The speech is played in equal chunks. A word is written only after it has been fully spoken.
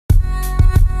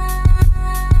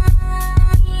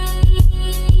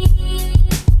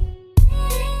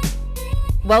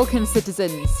Welcome,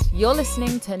 citizens. You're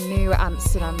listening to New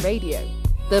Amsterdam Radio,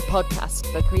 the podcast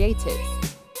for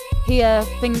creatives. Here,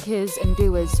 thinkers and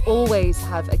doers always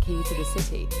have a key to the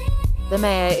city. The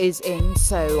mayor is in,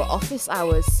 so office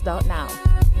hours start now.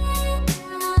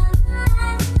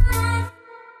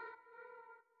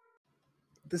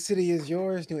 The city is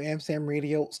yours. New Amsterdam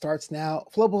Radio starts now.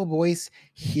 Flowbo Voice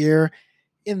here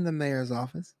in the mayor's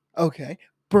office. Okay.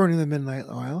 Burning the midnight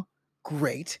oil.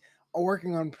 Great.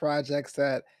 Working on projects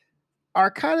that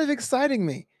are kind of exciting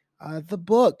me. The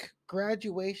book,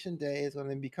 Graduation Day, is going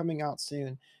to be coming out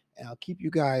soon. And I'll keep you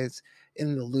guys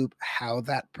in the loop how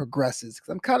that progresses, because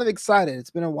I'm kind of excited. It's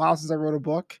been a while since I wrote a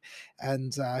book.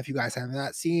 And if you guys have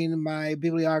not seen my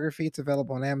bibliography, it's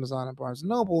available on Amazon and Barnes &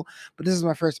 Noble. But this is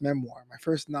my first memoir, my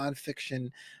first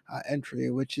nonfiction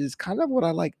entry, which is kind of what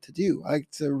I like to do. I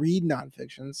like to read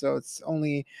nonfiction. So it's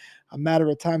only a matter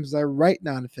of time as I write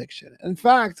nonfiction. In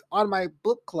fact, on my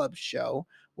book club show,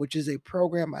 which is a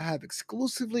program I have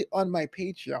exclusively on my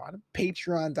Patreon,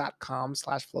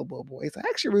 patreon.com/FlowboBoys. I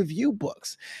actually review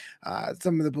books.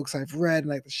 Some of the books I've read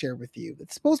and I like to share with you.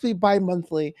 It's supposed to be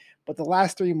bi-monthly, but the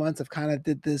last 3 months I've kind of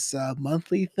did this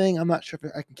monthly thing. I'm not sure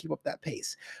if I can keep up that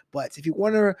pace. But if you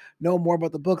want to know more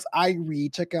about the books I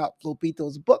read, check out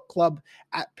Flopito's book club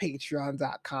at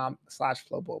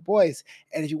patreon.com/FlowboBoys.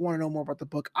 And if you want to know more about the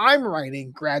book I'm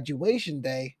writing, Graduation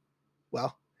Day,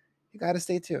 well, you got to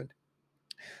stay tuned.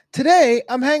 Today,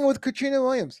 I'm hanging with Katrina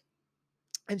Williams,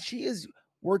 and she is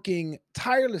working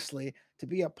tirelessly to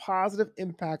be a positive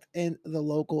impact in the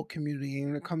local community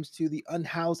when it comes to the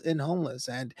unhoused and homeless.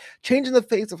 And changing the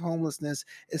face of homelessness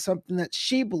is something that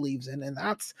she believes in, and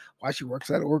that's why she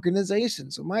works at an organization.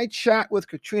 So my chat with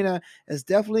Katrina is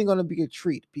definitely going to be a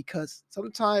treat, because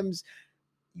sometimes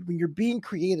when you're being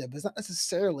creative, it's not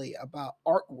necessarily about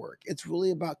artwork. It's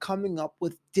really about coming up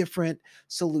with different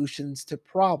solutions to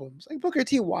problems. Like Booker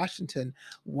T. Washington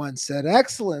once said,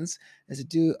 excellence is to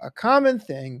do a common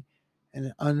thing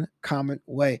in an uncommon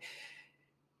way.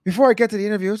 Before I get to the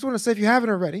interview, I just want to say, if you haven't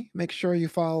already, make sure you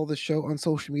follow the show on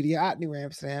social media at New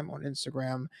Amsterdam on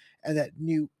Instagram, and at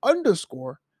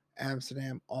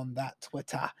New_Amsterdam on that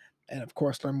Twitter. And of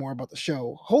course, learn more about the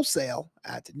show wholesale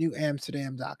at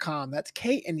newamsterdam.com. That's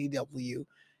KNEW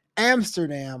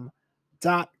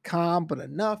Amsterdam.com. But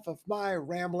enough of my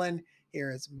rambling.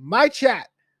 Here is my chat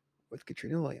with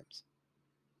Katrina Williams.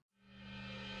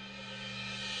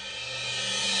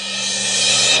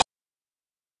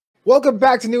 Welcome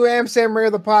back to New Amsterdam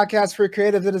Radio, the podcast for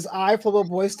creative. It is I, Flowbo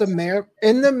Voice, the mayor,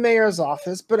 in the mayor's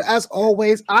office. But as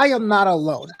always, I am not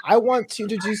alone. I want to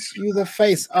introduce you the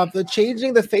face of the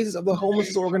Changing the Faces of the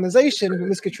Homeless organization,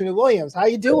 Miss Katrina Williams. How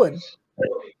you doing?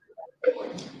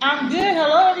 I'm good.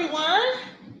 Hello, everyone.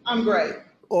 I'm great.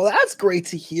 Well, that's great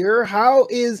to hear. How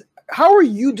are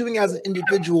you doing as an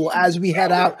individual as we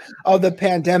head out of the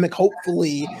pandemic,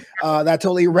 hopefully, that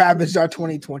totally ravaged our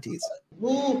 2020s?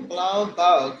 Ooh,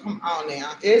 Flowbo. Come on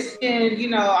now. It's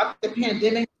been, I think the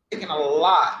pandemic has taken a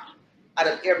lot out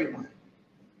of everyone.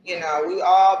 We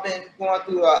all been going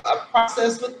through a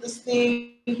process with this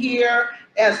thing here,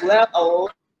 has left a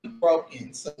lot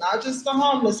broken. So not just the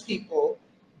homeless people,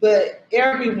 but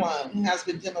everyone has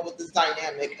been dealing with this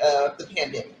dynamic of the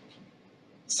pandemic.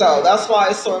 So that's why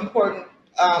it's so important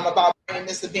about bringing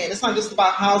this event. It's not just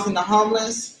about housing the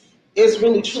homeless. It's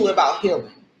really truly about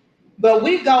healing. But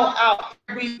we go out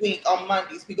every week on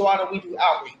Mondays. We go out and we do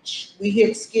outreach. We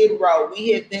hit Skid Row. We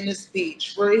hit Venice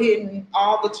Beach. We're hitting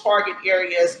all the target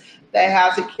areas that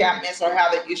has encampments or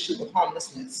have an issue with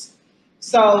homelessness.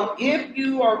 So if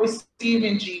you are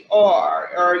receiving GR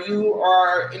or you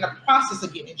are in the process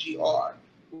of getting GR,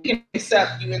 we can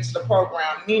accept you into the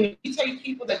program, meaning we take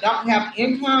people that don't have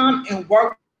income and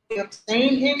work with them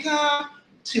same income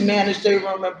to manage their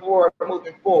room and board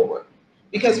moving forward.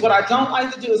 Because what I don't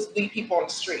like to do is leave people on the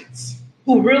streets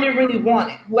who really, really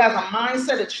want it, who has a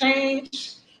mindset of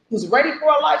change, who's ready for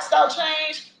a lifestyle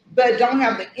change, but don't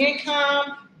have the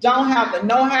income, don't have the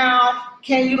know-how,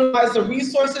 can't utilize the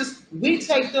resources. We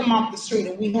take them off the street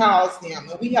and we house them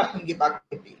and we help them get back on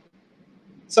their feet.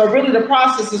 So really the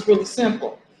process is really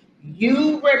simple.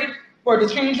 You ready to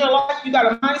change your life? You got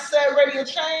a mindset ready to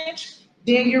change?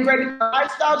 Then you're ready for a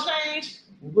lifestyle change?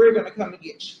 We're going to come and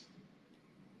get you.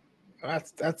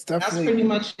 That's definitely pretty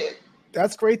much it.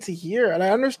 That's great to hear. And I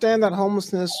understand that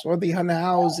homelessness or the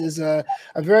unhoused is a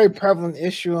very prevalent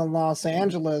issue in Los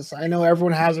Angeles. I know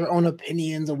everyone has their own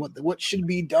opinions of what should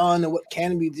be done and what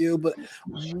can be done, but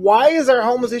why is our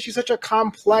homeless issue such a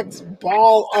complex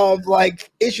ball of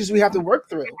issues we have to work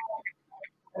through?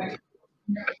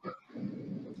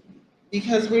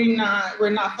 Because we're not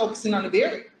focusing on the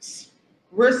barriers.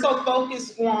 We're so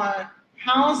focused on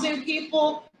housing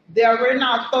people, that we're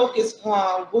not focused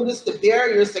on what is the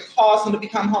barriers that cause them to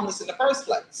become homeless in the first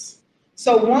place.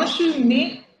 So once you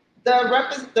meet the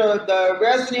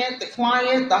resident, the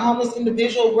client, the homeless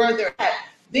individual where they're at,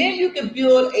 then you can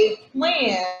build a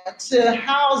plan to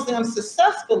house them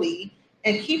successfully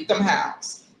and keep them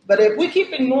housed. But if we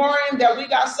keep ignoring that we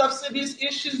got substance abuse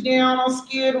issues down on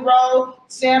Skid Row,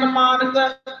 Santa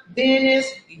Monica, Venice,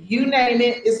 you name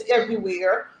it, it's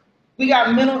everywhere. We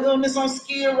got mental illness on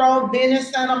Skid Row,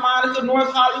 Venice, Santa Monica,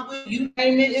 North Hollywood, you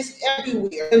name it, it's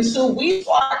everywhere. Until we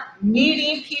start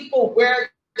meeting people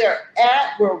where they're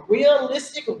at with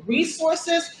realistic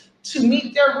resources to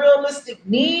meet their realistic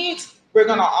needs, we're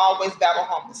gonna always battle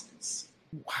homelessness.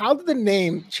 How did the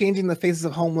name Changing the Faces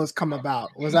of Homeless come about?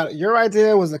 Was that your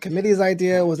idea? Was it the committee's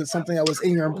idea? Was it something that was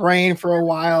in your brain for a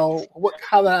while?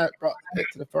 How that brought it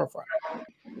to the forefront?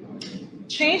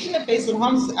 Changing the Face of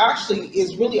Homeless actually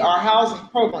is really our housing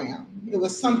program. It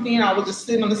was something I was just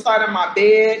sitting on the side of my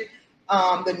bed.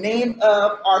 The name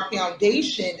of our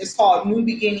foundation is called New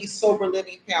Beginnings Sober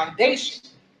Living Foundation.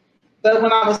 But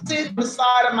when I was sitting on the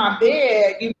side of my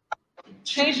bed,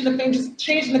 changing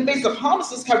the face of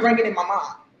homelessness kept ringing in my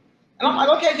mind. And I'm like,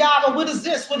 okay, God, but what is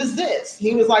this? What is this?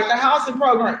 He was like, the housing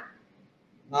program.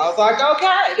 And I was like,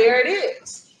 okay, there it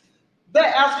is. But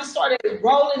as we started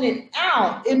rolling it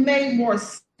out, it made more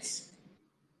sense.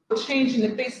 Changing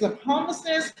the faces of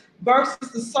homelessness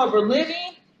versus the sober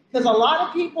living, because a lot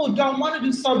of people don't want to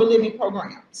do sober living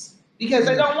programs because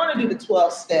they don't want to do the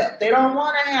 12-step. They don't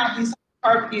want to have these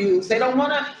curfews. They don't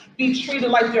want to be treated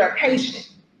like they're a patient.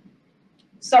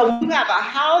 So when you have a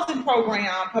housing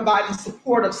program providing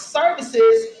supportive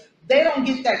services, they don't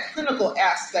get that clinical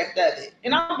aspect of it.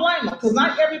 And I don't blame them, because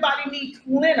not everybody needs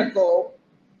clinical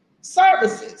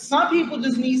services. Some people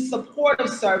just need supportive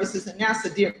services, and that's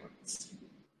the difference.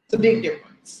 It's a big difference.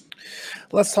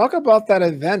 Let's talk about that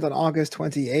event on August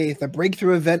 28th, the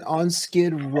breakthrough event on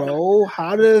Skid Row.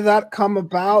 How did that come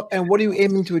about, and what are you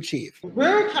aiming to achieve?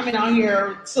 We're coming out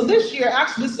here. So this year,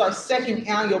 actually, this is our second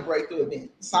annual breakthrough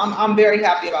event. So I'm very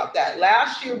happy about that.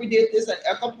 Last year, we did this at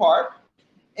Echo Park,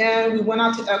 and we went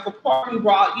out to Echo Park. We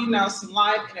brought, some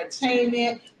live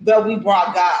entertainment, but we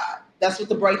brought God. That's what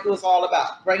the breakthrough is all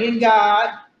about. Bringing God,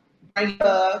 bringing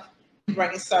love,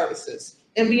 bringing services,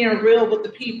 and being real with the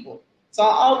people. So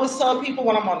I always tell people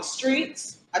when I'm on the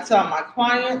streets, I tell my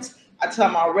clients, I tell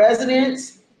my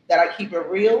residents that I keep it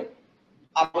real.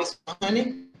 I always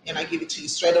 100, and I give it to you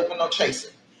straight up with no chaser.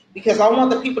 Because I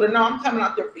want the people to know I'm coming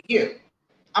out there for you.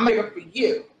 I'm here for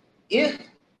you if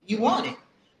you want it.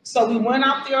 So we went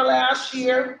out there last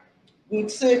year. We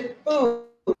took food,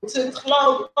 we took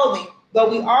clothing, but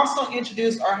we also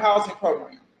introduced our housing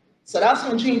program. So that's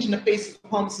when Changing the Faces of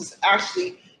Homelessness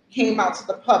actually came out to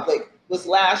the public, was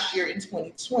last year in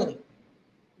 2020.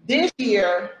 This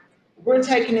year, we're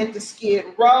taking it to Skid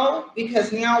Row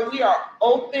because now we are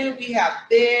open, we have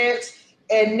beds,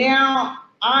 and now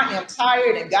I am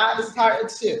tired and God is tired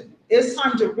too. It's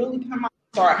time to really come out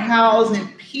and start housing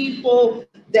people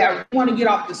that want to get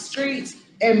off the streets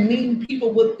and meeting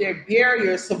people with their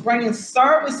barriers. So bringing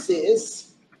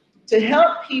services to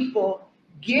help people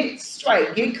get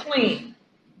straight, get clean,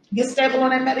 get stable on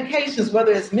their medications,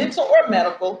 whether it's mental or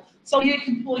medical, so it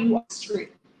can pull you off the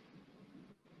street.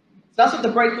 So that's what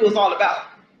the breakthrough is all about,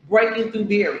 breaking through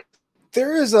barriers.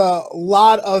 There is a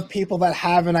lot of people that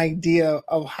have an idea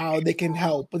of how they can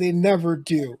help, but they never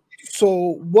do.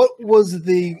 So what was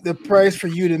the price for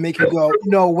you to make you go,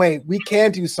 no, wait, we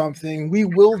can do something. We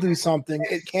will do something.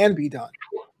 It can be done.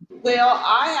 Well,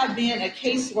 I have been a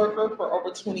caseworker for over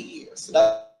 20 years. So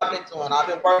that's what I've been doing. I've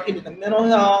been working in the mental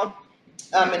health,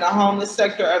 in the homeless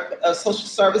sector of social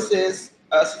services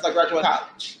since I graduated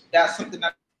college. That's something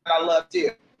that I love to do.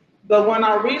 But when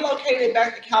I relocated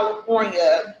back to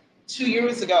California 2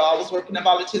 years ago, I was working at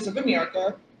Volunteers of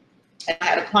America, and I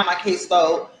had a client on my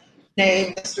caseload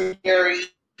named Mr. Gary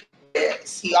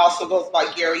Hayes. He also goes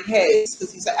by Gary Hayes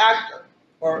because he's an actor,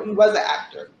 or he was an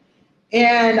actor.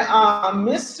 And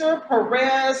Mr.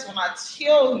 Perez, when I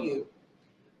tell you,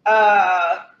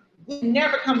 we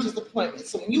never come to this appointment.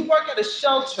 So when you work at a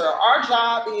shelter, our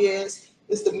job is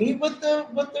to meet with the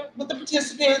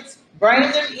participants, bring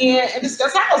them in, and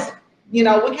discuss housing.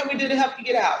 What can we do to help you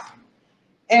get housing?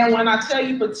 And when I tell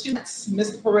you for 2 months,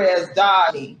 Mr. Perez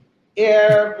died.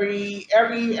 Every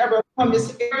appointment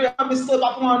slip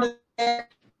up on his head.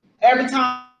 Every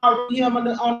time I read him on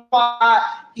the spot,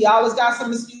 he always got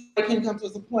some excuse he couldn't come to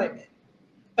his appointment.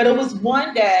 But it was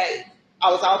one day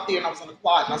I was out there and I was on the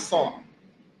quad and I saw him,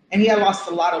 and he had lost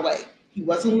a lot of weight. He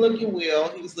wasn't looking well.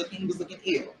 He was looking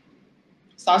ill.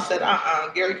 So I said,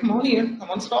 Gary, come on here. Come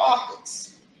on to the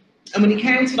office. And when he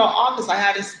came to the office, I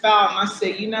had his file and I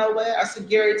said, you know what? I said,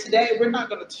 Gary, today we're not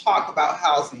going to talk about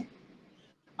housing.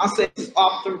 I said, it's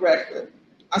off the record.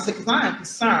 I said, because I am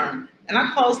concerned. And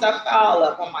I closed that file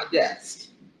up on my desk.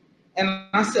 And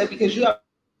I said, because you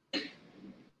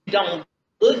don't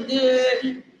look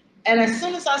good. And as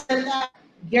soon as I said that,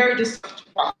 Gary just started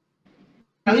to cry.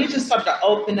 He just started to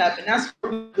open up, and that's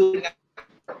what we're doing.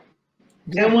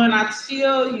 And when I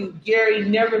tell you, Gary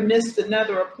never missed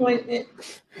another appointment.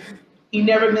 He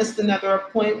never missed another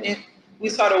appointment. We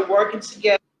started working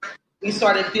together. We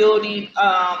started building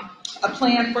a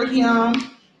plan for him.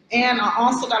 And I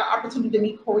also got an opportunity to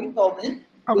meet Corey Feldman,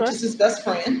 which is his best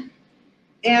friend.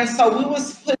 And so we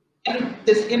was putting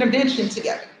this intervention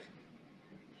together.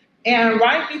 And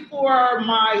right before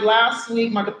my last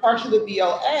week, my departure to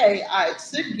VOA, I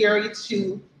took Gary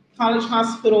to College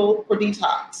Hospital for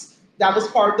detox. That was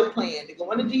part of the plan, to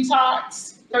go into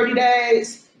detox, 30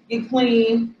 days, get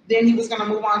clean. Then he was going to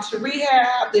move on to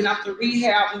rehab. Then after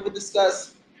rehab, we would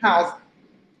discuss housing.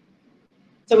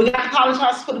 So we got to College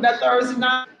Hospital that Thursday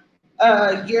night.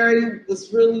 Gary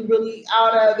was really, really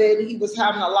out of it. He was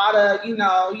having a lot of,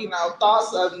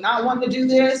 thoughts of not wanting to do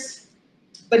this,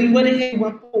 but he went ahead and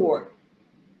went forward.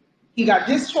 He got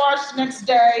discharged the next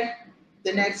day.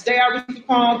 The next day, I received a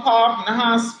phone call from the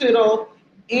hospital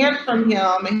and from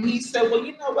him, and he said, well,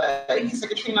 you know what? He said,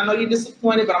 Katrina, I know you're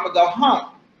disappointed, but I'm going to go home.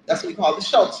 That's what we call the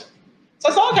shelter. So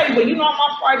I said, okay, well, I'm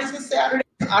off Fridays and Saturdays.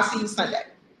 I'll see you Sunday.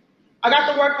 I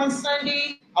got to work on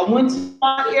Sunday. I went to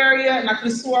my area, and I could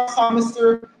have swore I saw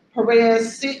Mr.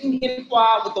 Perez sitting in the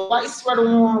quad with the white sweater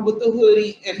on with the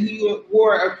hoodie, and he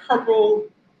wore a purple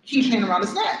keychain around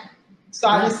his neck. So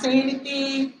I didn't say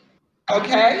anything.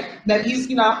 Okay, maybe he's,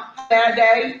 bad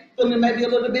day, feeling maybe a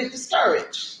little bit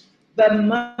discouraged. But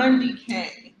Monday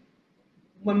came.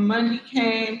 When Monday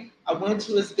came, I went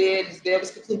to his bed. His bed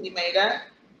was completely made up.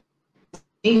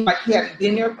 Like he hadn't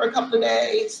been there for a couple of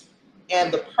days,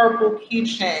 and the purple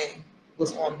keychain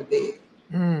was on the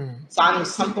bed. So I knew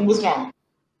something was wrong.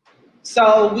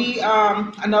 So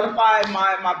I notified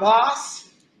my boss.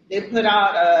 They put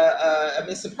out a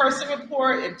missing person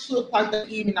report, and 2 o'clock that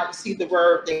evening, I received the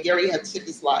word that Gary had took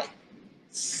his life.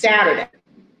 Saturday.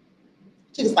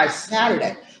 Took his life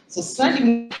Saturday. So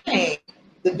Sunday came,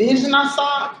 the vision I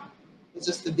saw was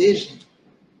just the vision.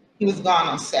 He was gone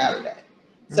on Saturday.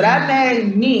 So that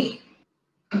made me,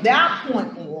 from that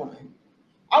point on,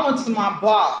 I went to my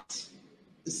boss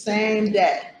the same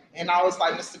day, and I was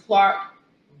like, Mr. Clark,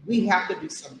 we have to do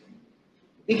something.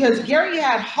 Because Gary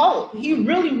had hope. He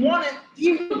really wanted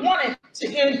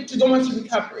to go into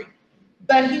recovery.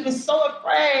 But he was so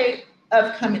afraid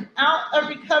of coming out of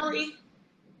recovery,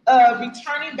 of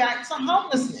returning back to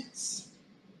homelessness.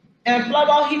 And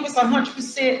Flobo, he was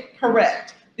 100%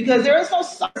 correct. Because there is no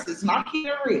services, and I keep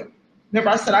it real.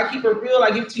 Remember, I said I keep it real,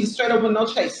 I give it to you straight up with no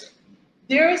chaser.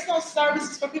 There is no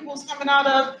services for people who's coming out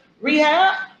of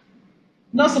rehab,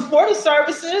 no supportive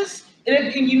services,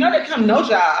 and they come no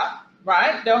job.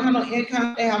 Right? They don't have no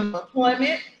income, they have no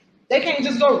employment. They can't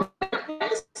just go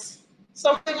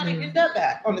so they're going to end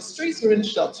up on the streets or in the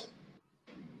shelter.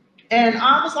 And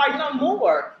I was like, no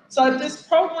more. So if this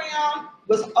program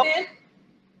was open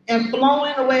and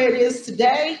flowing the way it is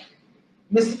today,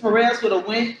 Mr. Perez would have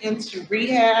went into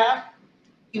rehab.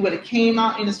 He would have came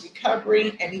out in his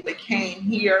recovery, and he would have came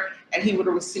here, and he would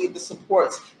have received the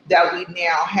supports that we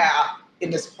now have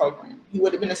in this program. He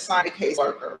would have been assigned a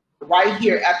caseworker right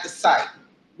here at the site.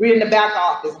 We're in the back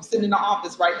office. I'm sitting in the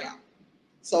office right now.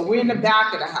 So we're in the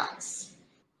back of the house.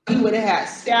 He would have had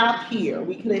staff here.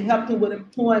 We could have helped him with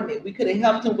employment. We could have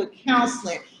helped him with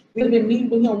counseling. We could have been meeting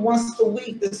with him once a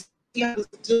week to see how he was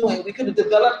doing. We could have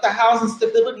developed the housing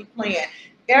stability plan.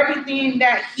 Everything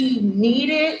that he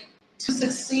needed to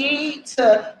succeed,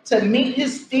 to meet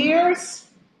his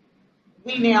fears,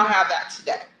 we now have that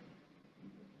today.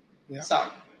 Yeah.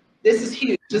 So this is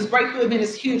huge. This breakthrough event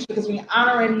is huge because we're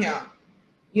honoring him.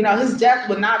 His death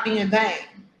would not be in vain.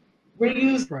 We're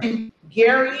using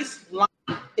Gary's life,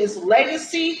 his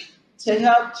legacy, to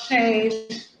help change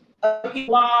other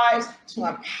people's lives, to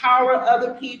empower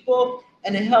other people,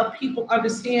 and to help people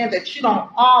understand that you don't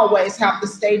always have to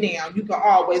stay down. You can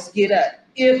always get up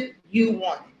if you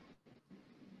want it.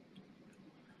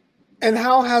 And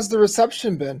how has the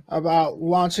reception been about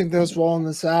launching this, rolling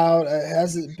this out?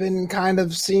 Has it been kind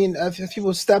of seen, if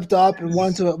people stepped up and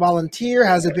wanted to volunteer?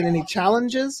 Has there been any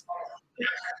challenges?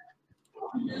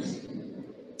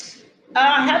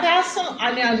 I have had some.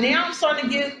 Now I'm starting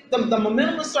to get, the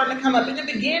momentum is starting to come up. In the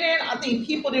beginning, I think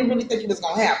people didn't really think it was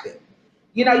going to happen.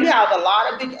 You have a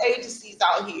lot of big agencies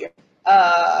out here.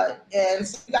 And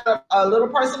so you got a little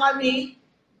person like me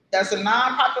that's a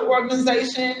nonprofit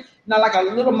organization, not like a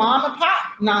little mom and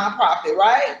pop nonprofit,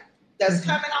 right? That's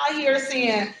coming out here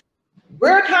saying,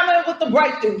 we're coming with the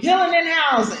breakthrough, healing and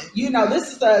housing. You know,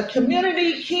 this is a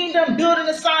community kingdom building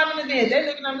assignment event. They're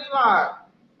looking at me like,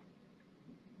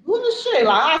 who the shit?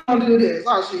 Like, I don't do this.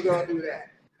 How she gonna do that?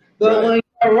 But when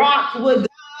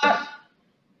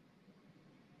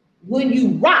you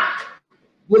rock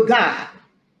with God,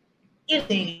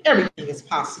 everything is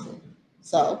possible.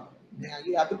 So now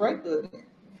you have the breakthrough again.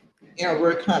 And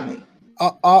we're coming.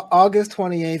 August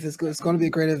 28th is going to be a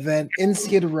great event in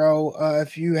Skid Row.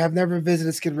 If you have never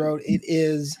visited Skid Row, it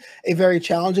is a very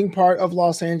challenging part of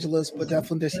Los Angeles, but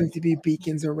definitely there seems to be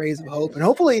beacons and rays of hope. And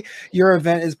hopefully your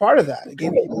event is part of that,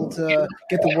 getting people to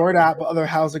get the word out about other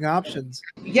housing options.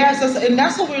 Yes, and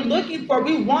that's what we're looking for.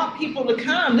 We want people to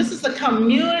come. This is a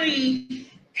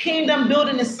community kingdom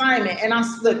building assignment. And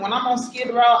look, when I'm on Skid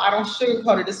Row, I don't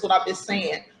sugarcoat it. This is what I've been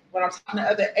saying. When I'm talking to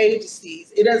other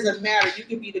agencies, it doesn't matter. You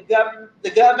could be the governor,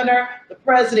 the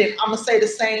president. I'm gonna say the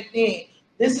same thing.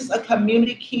 This is a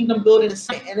community kingdom building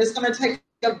assignment, and it's gonna take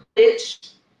a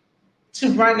bitch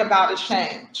to bring about a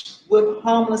change with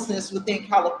homelessness within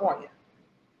California.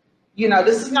 You know,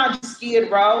 this is not just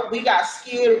Skid Row. We got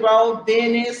Skid Row,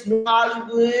 Venice, New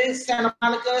Hollywood, Santa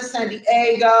Monica, San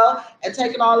Diego, and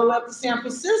take it all the way up to San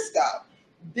Francisco.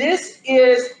 This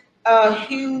is a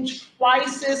huge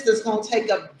crisis that's going to take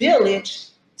a village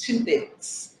to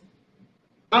fix.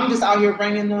 I'm just out here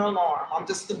bringing the alarm. I'm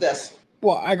just the vessel.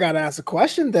 Well, I got to ask a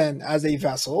question then. As a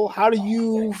vessel, how do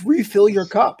you refill your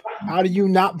cup? How do you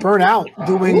not burn out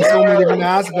doing so many different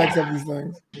aspects of these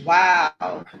things?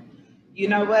 Wow. You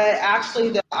know what?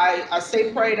 Actually, I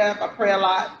stay prayed up. I pray a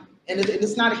lot. And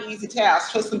it's not an easy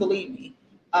task. Trust and believe me.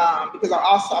 Because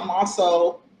I'm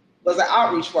also was an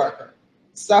outreach worker.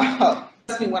 So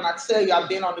when I tell you I've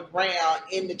been on the ground,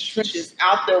 in the trenches,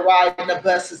 out there riding the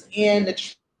buses, in the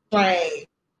train,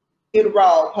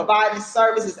 providing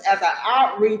services as an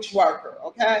outreach worker,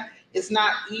 okay? It's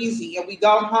not easy. And we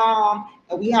go home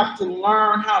and we have to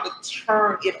learn how to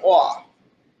turn it off.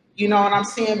 You know what I'm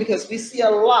saying? Because we see a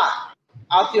lot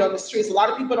out there on the streets. A lot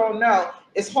of people don't know.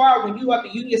 It's hard when you up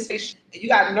at Union Station and you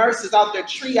got nurses out there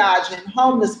triaging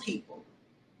homeless people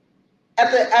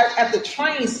at the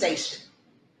train station.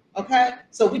 Okay,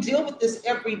 so we deal with this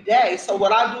every day. So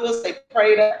what I do is I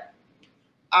pray that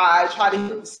I try to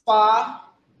hit the spa,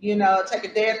 you know, take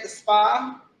a day at the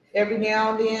spa every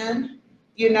now and then,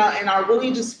 you know, and I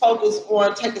really just focus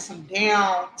on taking some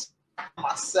down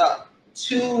myself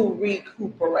to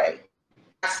recuperate.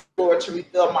 Ask the Lord to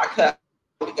refill my cup,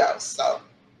 Holy Ghost. So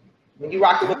when you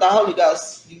rock it with the Holy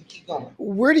Ghost, you keep going.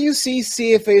 Where do you see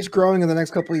CFH growing in the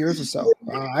next couple of years or so?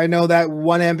 I know that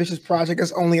one ambitious project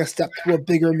is only a step to a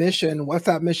bigger mission. What's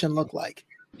that mission look like?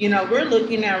 You know, we're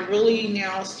looking at really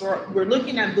now we're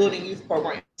looking at building youth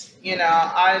programs. You know,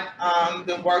 I've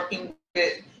been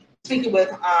speaking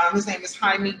with his name is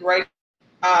Jaime Gray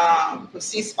from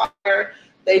Ceasefire.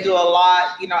 They do a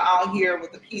lot, you know, out here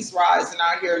with the Peace Rise and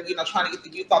out here, you know, trying to get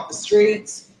the youth off the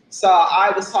streets. So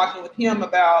I was talking with him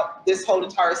about this whole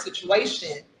entire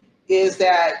situation is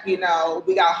that, you know,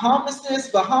 we got homelessness,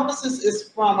 but homelessness is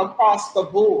from across the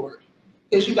board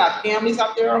because you got families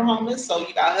out there are homeless. So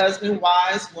you got husband,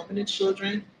 wives, women and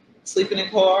children sleeping in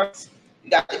cars. You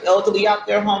got the elderly out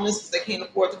there homeless because they can't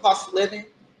afford the cost of living.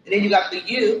 And then you got the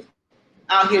youth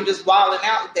out here just wilding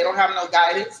out. They don't have no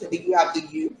guidance. And then you have the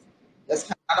youth that's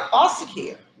coming out of foster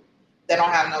care. They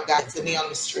don't have no guidance and they're on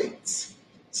the streets.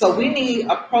 So we need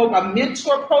a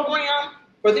mentor program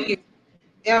for the youth.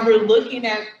 And we're looking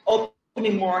at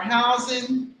opening more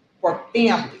housing for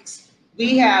families.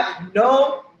 We have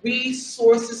no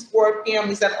resources for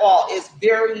families at all. It's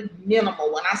very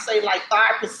minimal. When I say like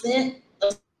 5%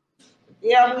 of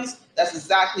families, that's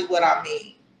exactly what I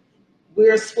mean.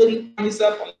 We're splitting families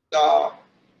up on y'all.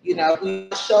 You know, we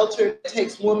have a shelter that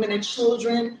takes women and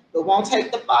children, but won't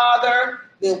take the father.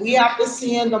 Then we have to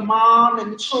send the mom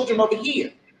and the children over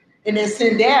here. And then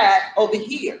send dad over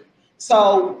here.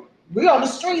 So we're on the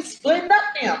streets splitting up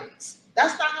families.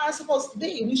 That's not how it's supposed to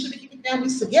be. We should be keeping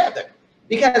families together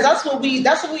because that's what we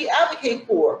advocate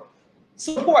for.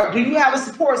 Support. Do you have a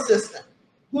support system?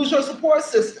 Who's your support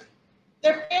system?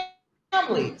 They're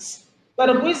families. But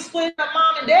if we split up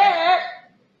mom and dad,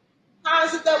 how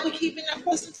is it that we're keeping that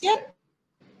person together?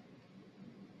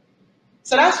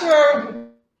 So that's where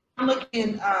I'm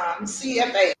looking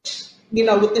CFH. You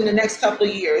know, within the next couple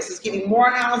of years, is getting more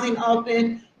housing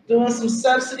open, doing some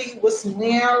subsidy with some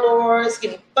landlords,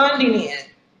 getting funding in.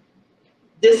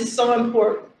 This is so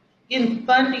important. Getting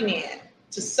funding in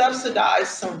to subsidize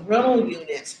some rental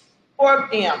units for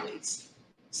families.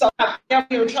 So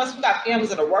family trust, we got families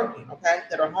that are working, okay,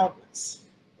 that are homeless.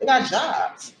 They got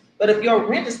jobs. But if your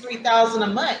rent is $3,000 a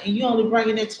month and you only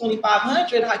bringing in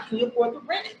 $2,500, how can you afford to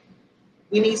rent it?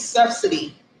 We need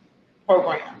subsidy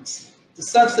programs to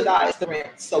subsidize the rent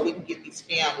so we can get these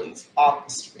families off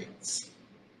the streets.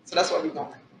 So that's where we're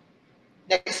going.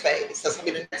 Next phase. That's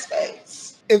gonna be the next phase.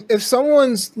 If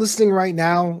someone's listening right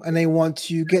now and they want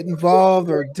to get involved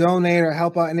or donate or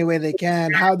help out any way they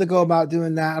can, how they go about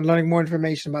doing that and learning more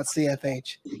information about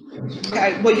CFH?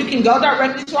 Okay, well, you can go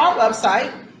directly to our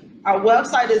website. Our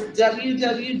website is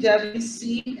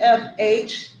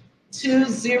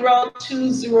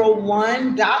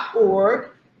www.cfh20201.org.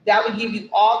 That will give you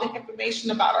all the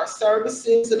information about our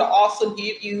services. It'll also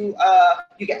give you,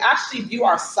 you can actually view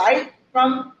our site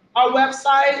from our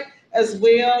website as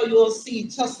well. You'll see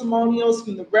testimonials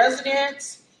from the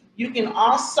residents. You can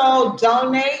also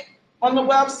donate on the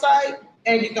website,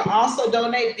 and you can also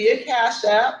donate via Cash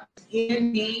App,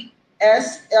 NBSLF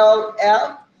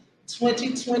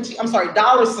 2020, I'm sorry,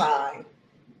 $,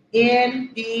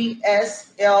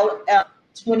 NBSLF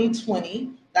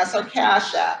 2020. That's our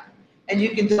Cash App, and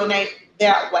you can donate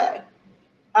that way.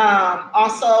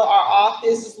 Also, our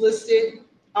office is listed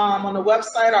on the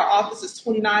website. Our office is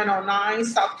 2909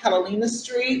 South Catalina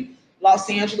Street, Los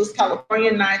Angeles, California,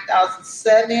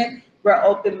 9007. We're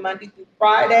open Monday through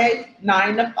Friday,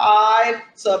 9 to 5.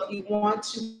 So if you want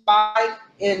to buy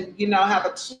and have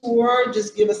a tour,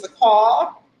 just give us a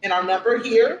call. And our number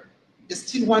here is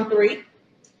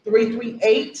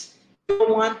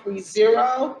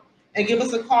 213-338-0130. And give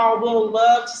us a call. We'll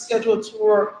love to schedule a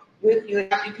tour with you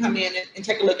and have you come in and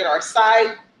take a look at our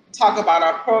site, talk about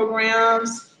our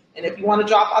programs. And if you want to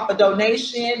drop off a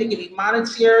donation, it can be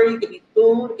monetary, it can be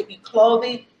food, it can be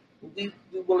clothing, we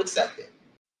will accept it.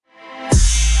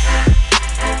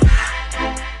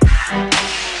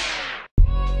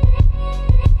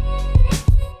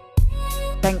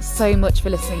 Thanks so much for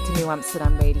listening to New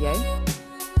Amsterdam Radio.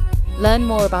 Learn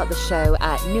more about the show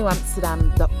at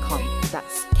newamsterdam.com.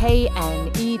 That's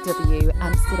KNEW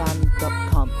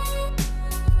Amsterdam.com.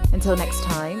 Until next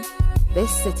time, this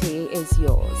city is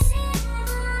yours.